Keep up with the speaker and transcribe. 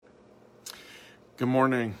Good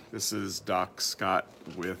morning. This is Doc Scott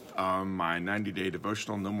with my 90-day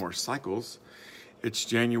devotional, No More Cycles. It's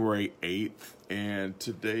January 8th, and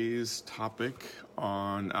today's topic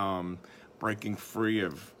on breaking free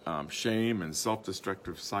of shame and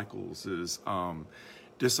self-destructive cycles is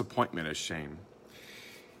disappointment as shame.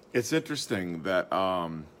 It's interesting that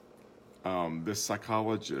this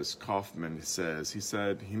psychologist, Kaufman,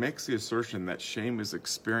 he makes the assertion that shame is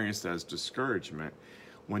experienced as discouragement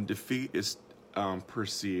when defeat is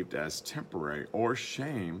perceived as temporary, or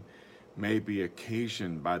shame may be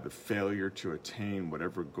occasioned by the failure to attain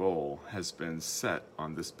whatever goal has been set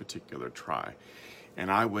on this particular try. And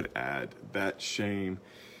I would add that shame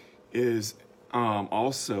is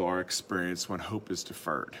also our experience when hope is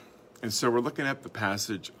deferred. And so we're looking at the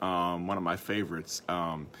passage, one of my favorites,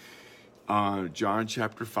 John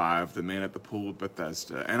chapter 5, the man at the pool of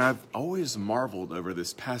Bethesda. And I've always marveled over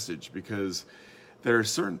this passage because there are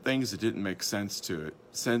certain things that didn't make sense to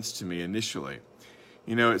me initially.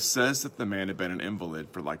 You know, it says that the man had been an invalid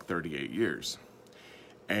for like 38 years.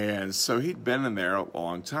 And so he'd been in there a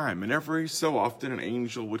long time. And every so often an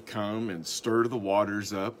angel would come and stir the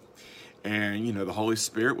waters up. And, you know, the Holy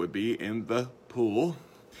Spirit would be in the pool.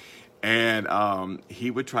 And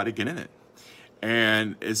he would try to get in it.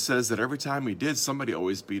 And it says that every time he did, somebody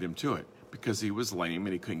always beat him to it because he was lame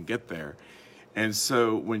and he couldn't get there. And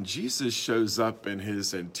so when Jesus shows up in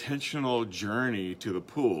his intentional journey to the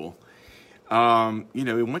pool, he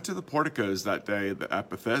went to the porticos that day at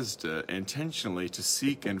Bethesda intentionally to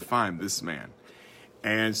seek and find this man.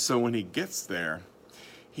 And so when he gets there,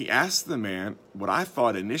 he asks the man what I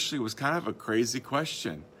thought initially was kind of a crazy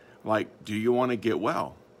question, like, do you want to get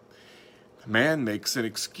well? The man makes an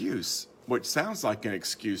excuse, which sounds like an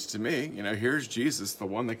excuse to me. You know, here's Jesus, the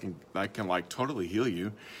one that can like totally heal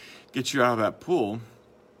you, get you out of that pool.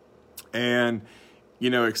 And, you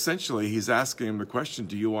know, essentially he's asking him the question,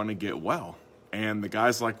 do you want to get well? And the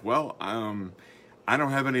guy's like, well, I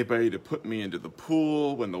don't have anybody to put me into the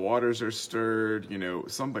pool when the waters are stirred. You know,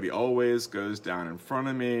 somebody always goes down in front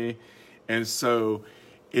of me. And so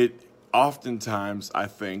it oftentimes, I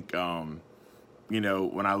think, when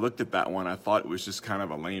I looked at that one, I thought it was just kind of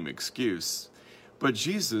a lame excuse. But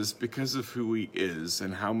Jesus, because of who he is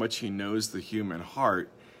and how much he knows the human heart,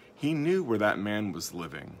 he knew where that man was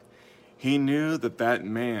living. He knew that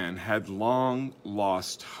man had long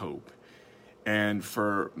lost hope. And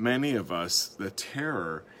for many of us, the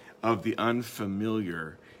terror of the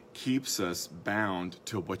unfamiliar keeps us bound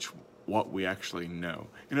to what we actually know.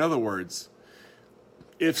 In other words,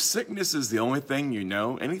 if sickness is the only thing you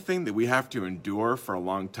know, anything that we have to endure for a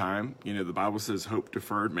long time, you know, the Bible says hope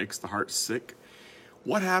deferred makes the heart sick.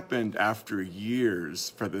 What happened after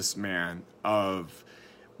years for this man of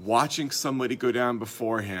watching somebody go down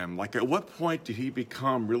before him? Like, at what point did he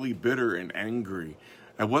become really bitter and angry?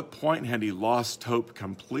 At what point had he lost hope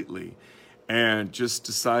completely and just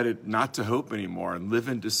decided not to hope anymore and live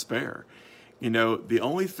in despair? You know, the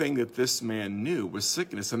only thing that this man knew was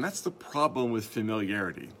sickness, and that's the problem with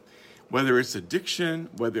familiarity. Whether it's addiction,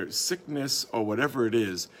 whether it's sickness, or whatever it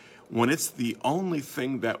is, when it's the only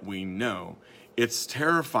thing that we know, it's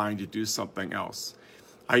terrifying to do something else.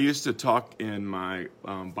 I used to talk in my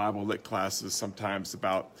Bible lit classes sometimes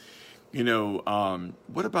about,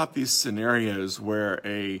 what about these scenarios where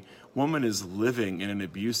a woman is living in an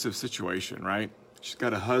abusive situation, right? She's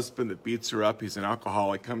got a husband that beats her up. He's an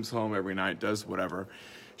alcoholic, comes home every night, does whatever.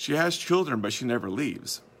 She has children, but she never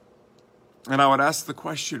leaves. And I would ask the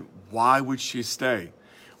question, why would she stay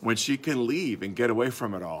when she can leave and get away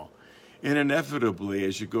from it all? And inevitably,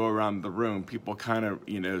 as you go around the room, people kind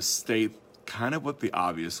of, state kind of what the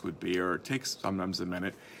obvious would be, or it takes sometimes a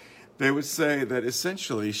minute. They would say that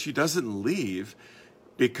essentially she doesn't leave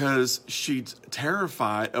because she's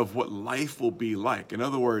terrified of what life will be like. In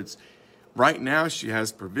other words, right now she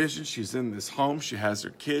has provision. She's in this home. She has her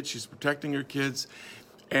kids. She's protecting her kids.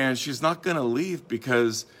 And she's not going to leave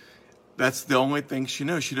because that's the only thing she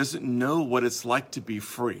knows. She doesn't know what it's like to be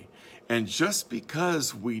free. And just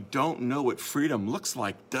because we don't know what freedom looks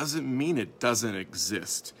like doesn't mean it doesn't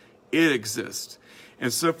exist. It exists.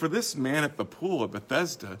 And so for this man at the pool of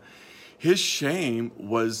Bethesda, his shame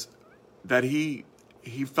was that he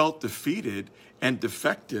felt defeated and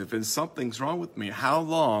defective, and something's wrong with me. How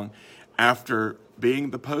long after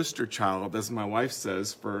being the poster child, as my wife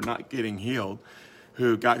says, for not getting healed,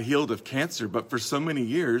 who got healed of cancer, but for so many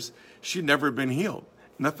years, she'd never been healed.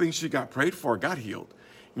 Nothing she got prayed for got healed.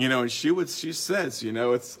 You know, and she says,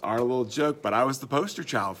 it's our little joke, but I was the poster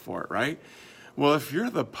child for it, right? Well, if you're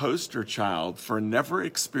the poster child for never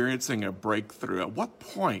experiencing a breakthrough, at what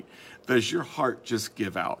point does your heart just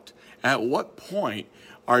give out? At what point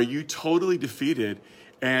Are you totally defeated?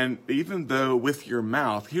 And even though with your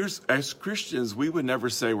mouth, as Christians, we would never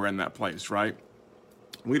say we're in that place, right?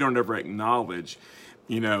 We don't ever acknowledge,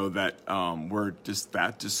 that we're just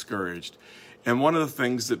that discouraged. And one of the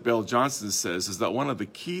things that Bill Johnson says is that one of the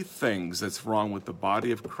key things that's wrong with the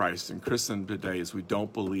body of Christ in Christendom today is we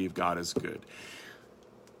don't believe God is good.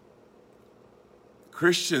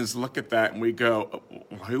 Christians look at that and we go,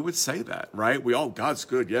 who would say that, right? God's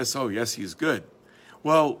good. Yes, yes, he's good.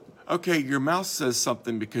 Well, okay, your mouth says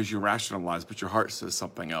something because you rationalize, but your heart says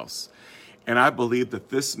something else. And I believe that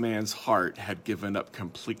this man's heart had given up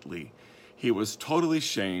completely. He was totally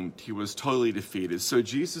shamed. He was totally defeated. So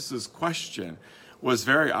Jesus's question was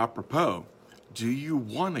very apropos. Do you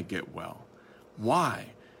want to get well? Why?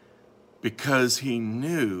 Because he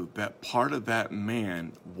knew that part of that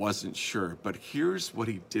man wasn't sure. But here's what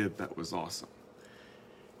he did that was awesome.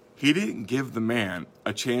 He didn't give the man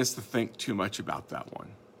a chance to think too much about that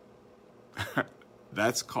one.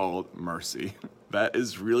 That's called mercy. That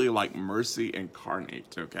is really like mercy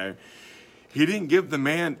incarnate, okay? He didn't give the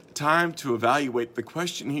man time to evaluate the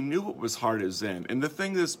question. He knew what his heart is in. And the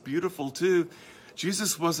thing that's beautiful too,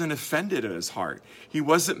 Jesus wasn't offended at his heart. He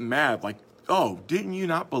wasn't mad like, oh, didn't you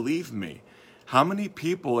not believe me? How many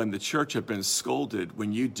people in the church have been scolded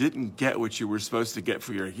when you didn't get what you were supposed to get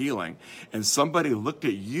for your healing? And somebody looked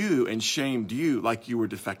at you and shamed you like you were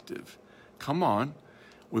defective. Come on.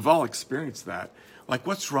 We've all experienced that. Like,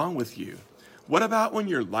 what's wrong with you? What about when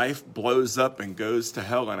your life blows up and goes to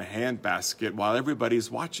hell in a handbasket while everybody's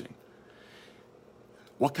watching?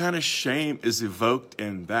 What kind of shame is evoked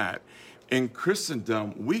in that? In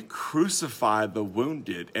Christendom, we crucify the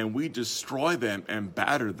wounded and we destroy them and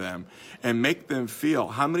batter them and make them feel.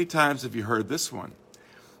 How many times have you heard this one?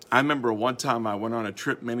 I remember one time I went on a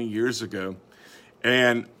trip many years ago,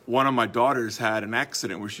 and one of my daughters had an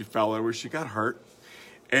accident where she fell over, she got hurt.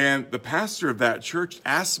 And the pastor of that church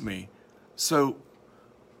asked me, so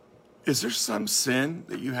is there some sin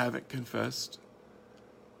that you haven't confessed?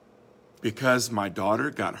 Because my daughter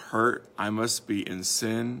got hurt, I must be in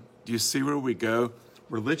sin. Do you see where we go?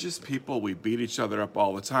 Religious people, we beat each other up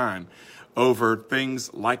all the time over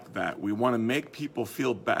things like that. We want to make people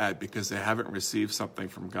feel bad because they haven't received something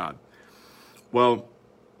from God. Well,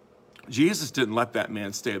 Jesus didn't let that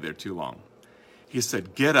man stay there too long. He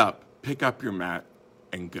said, get up, pick up your mat,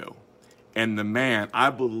 and go. And the man, I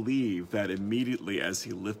believe that immediately as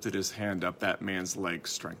he lifted his hand up, that man's legs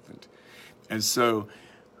strengthened. And so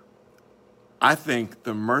I think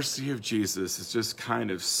the mercy of Jesus is just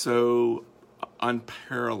kind of so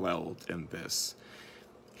unparalleled in this.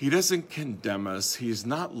 He doesn't condemn us. He's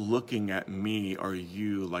not looking at me or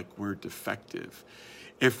you like we're defective.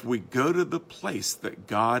 If we go to the place that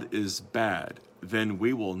God is bad, then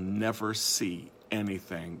we will never see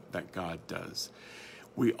anything that God does.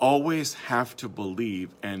 We always have to believe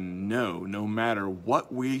and know, no matter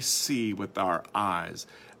what we see with our eyes,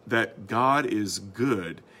 that God is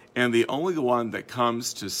good, and the only one that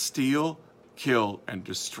comes to steal, kill, and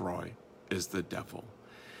destroy is the devil.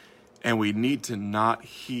 And we need to not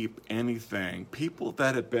heap anything. People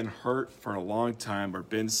that have been hurt for a long time or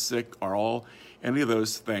been sick or any of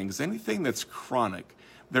those things, anything that's chronic,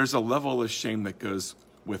 there's a level of shame that goes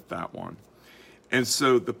with that one. And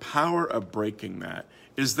so the power of breaking that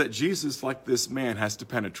is that Jesus, like this man, has to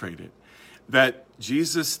penetrate it. That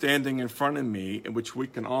Jesus standing in front of me, which we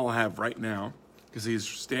can all have right now, because he's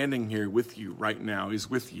standing here with you right now, he's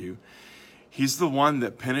with you. He's the one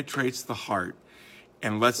that penetrates the heart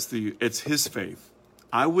and it's his faith.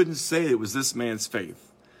 I wouldn't say it was this man's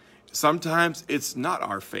faith. Sometimes it's not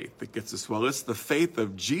our faith that gets us well. It's the faith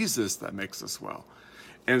of Jesus that makes us well.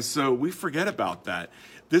 And so we forget about that.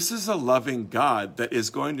 This is a loving God that is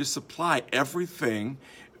going to supply everything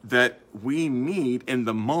that we need in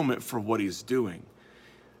the moment for what he's doing.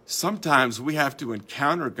 Sometimes we have to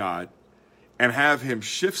encounter God and have him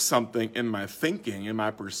shift something in my thinking, in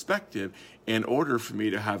my perspective, in order for me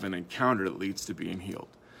to have an encounter that leads to being healed.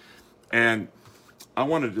 And I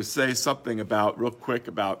wanted to say something real quick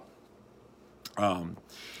about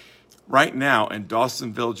right now in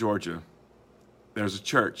Dawsonville, Georgia, there's a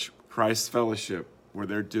church, Christ Fellowship, where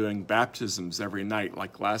they're doing baptisms every night.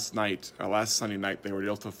 Like last Sunday night, they were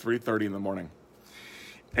till 3:30 in the morning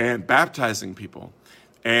and baptizing people.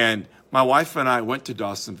 And my wife and I went to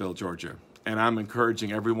Dawsonville, Georgia, and I'm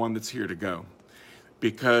encouraging everyone that's here to go,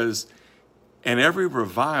 because in every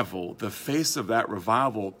revival, the face of that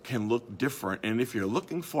revival can look different. And if you're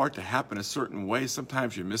looking for it to happen a certain way,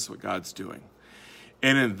 sometimes you miss what God's doing.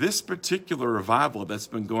 And in this particular revival that's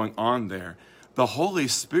been going on there, the Holy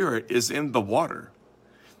Spirit is in the water.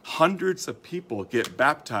 Hundreds of people get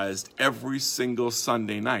baptized every single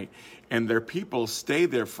Sunday night, and their people stay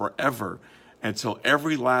there forever until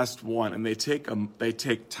every last one. And they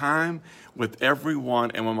take time with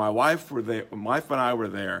everyone. And when my wife and I were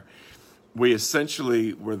there, we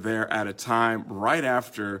essentially were there at a time right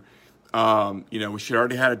after, she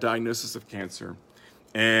already had a diagnosis of cancer.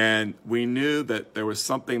 And we knew that there was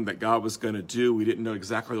something that God was going to do. We didn't know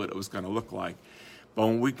exactly what it was going to look like. But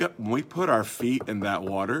when we put our feet in that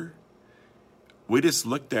water, we just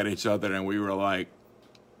looked at each other and we were like,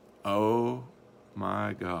 oh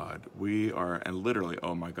my God,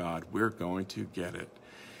 oh my God, we're going to get it.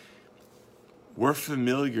 We're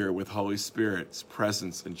familiar with Holy Spirit's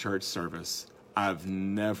presence in church service. I've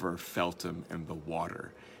never felt him in the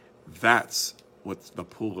water. That's what the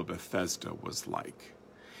pool of Bethesda was like.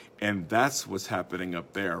 And that's what's happening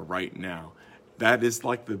up there right now. That is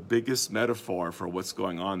like the biggest metaphor for what's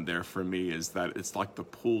going on there for me, is that it's like the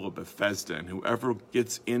pool of Bethesda, and whoever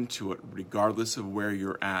gets into it, regardless of where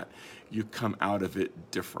you're at, you come out of it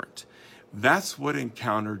different. That's what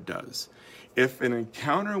encounter does. If an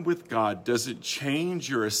encounter with God doesn't change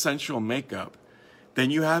your essential makeup, then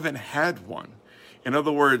you haven't had one. In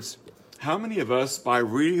other words, how many of us, by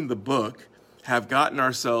reading the book, have gotten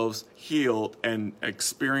ourselves healed and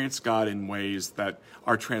experienced God in ways that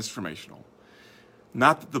are transformational?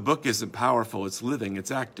 Not that the book isn't powerful, it's living,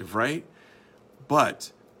 it's active, right?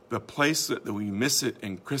 But the place that we miss it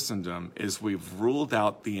in Christendom is we've ruled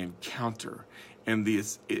out the encounter. And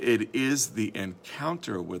it is the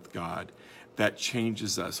encounter with God that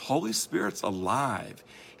changes us. Holy Spirit's alive.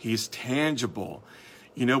 He's tangible.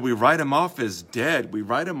 We write him off as dead. We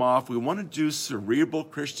write him off. We want to do cerebral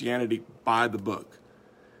Christianity by the book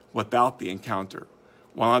without the encounter.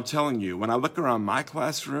 Well, I'm telling you, when I look around my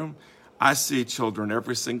classroom, I see children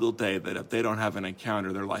every single day that if they don't have an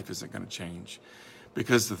encounter, their life isn't going to change,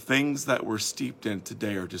 because the things that we're steeped in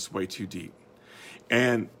today are just way too deep.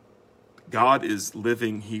 And God is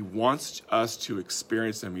living. He wants us to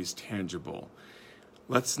experience him. He's tangible.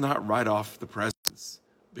 Let's not write off the presence,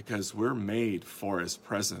 because we're made for his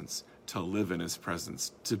presence, to live in his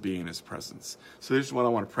presence, to be in his presence. So this is what I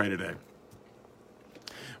want to pray today.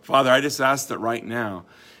 Father, I just ask that right now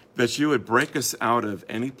that you would break us out of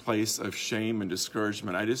any place of shame and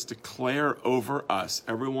discouragement. I just declare over us,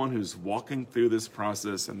 everyone who's walking through this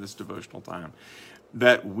process and this devotional time,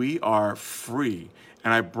 that we are free.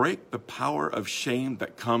 And I break the power of shame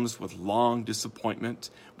that comes with long disappointment,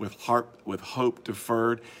 with hope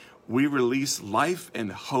deferred. We release life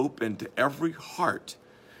and hope into every heart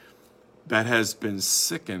that has been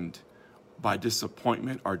sickened by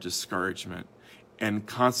disappointment or discouragement, and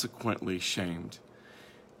consequently shamed.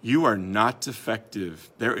 You are not defective.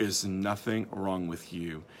 There is nothing wrong with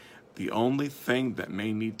you. The only thing that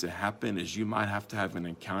may need to happen is you might have to have an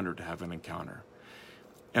encounter to have an encounter.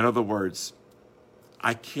 In other words,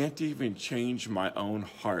 I can't even change my own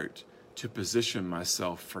heart to position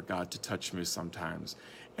myself for God to touch me sometimes.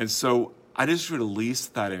 And so I just release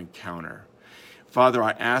that encounter. Father,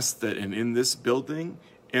 I ask that in this building,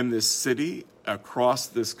 in this city, across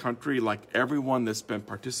this country, like everyone that's been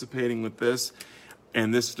participating with this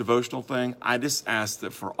and this devotional thing, I just ask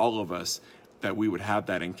that for all of us, that we would have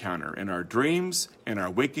that encounter in our dreams, in our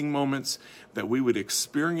waking moments, that we would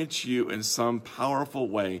experience you in some powerful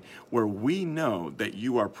way where we know that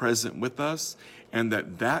you are present with us, and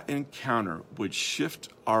that encounter would shift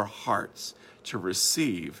our hearts to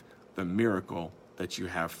receive the miracle that you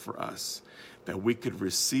have for us, that we could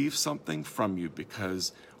receive something from you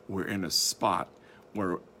because we're in a spot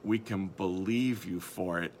where we can believe you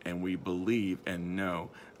for it, and we believe and know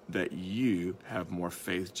that you have more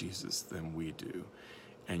faith, Jesus, than we do.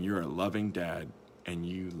 And you're a loving dad, and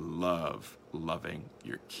you love loving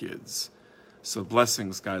your kids. So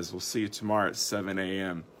blessings, guys. We'll see you tomorrow at 7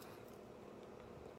 a.m.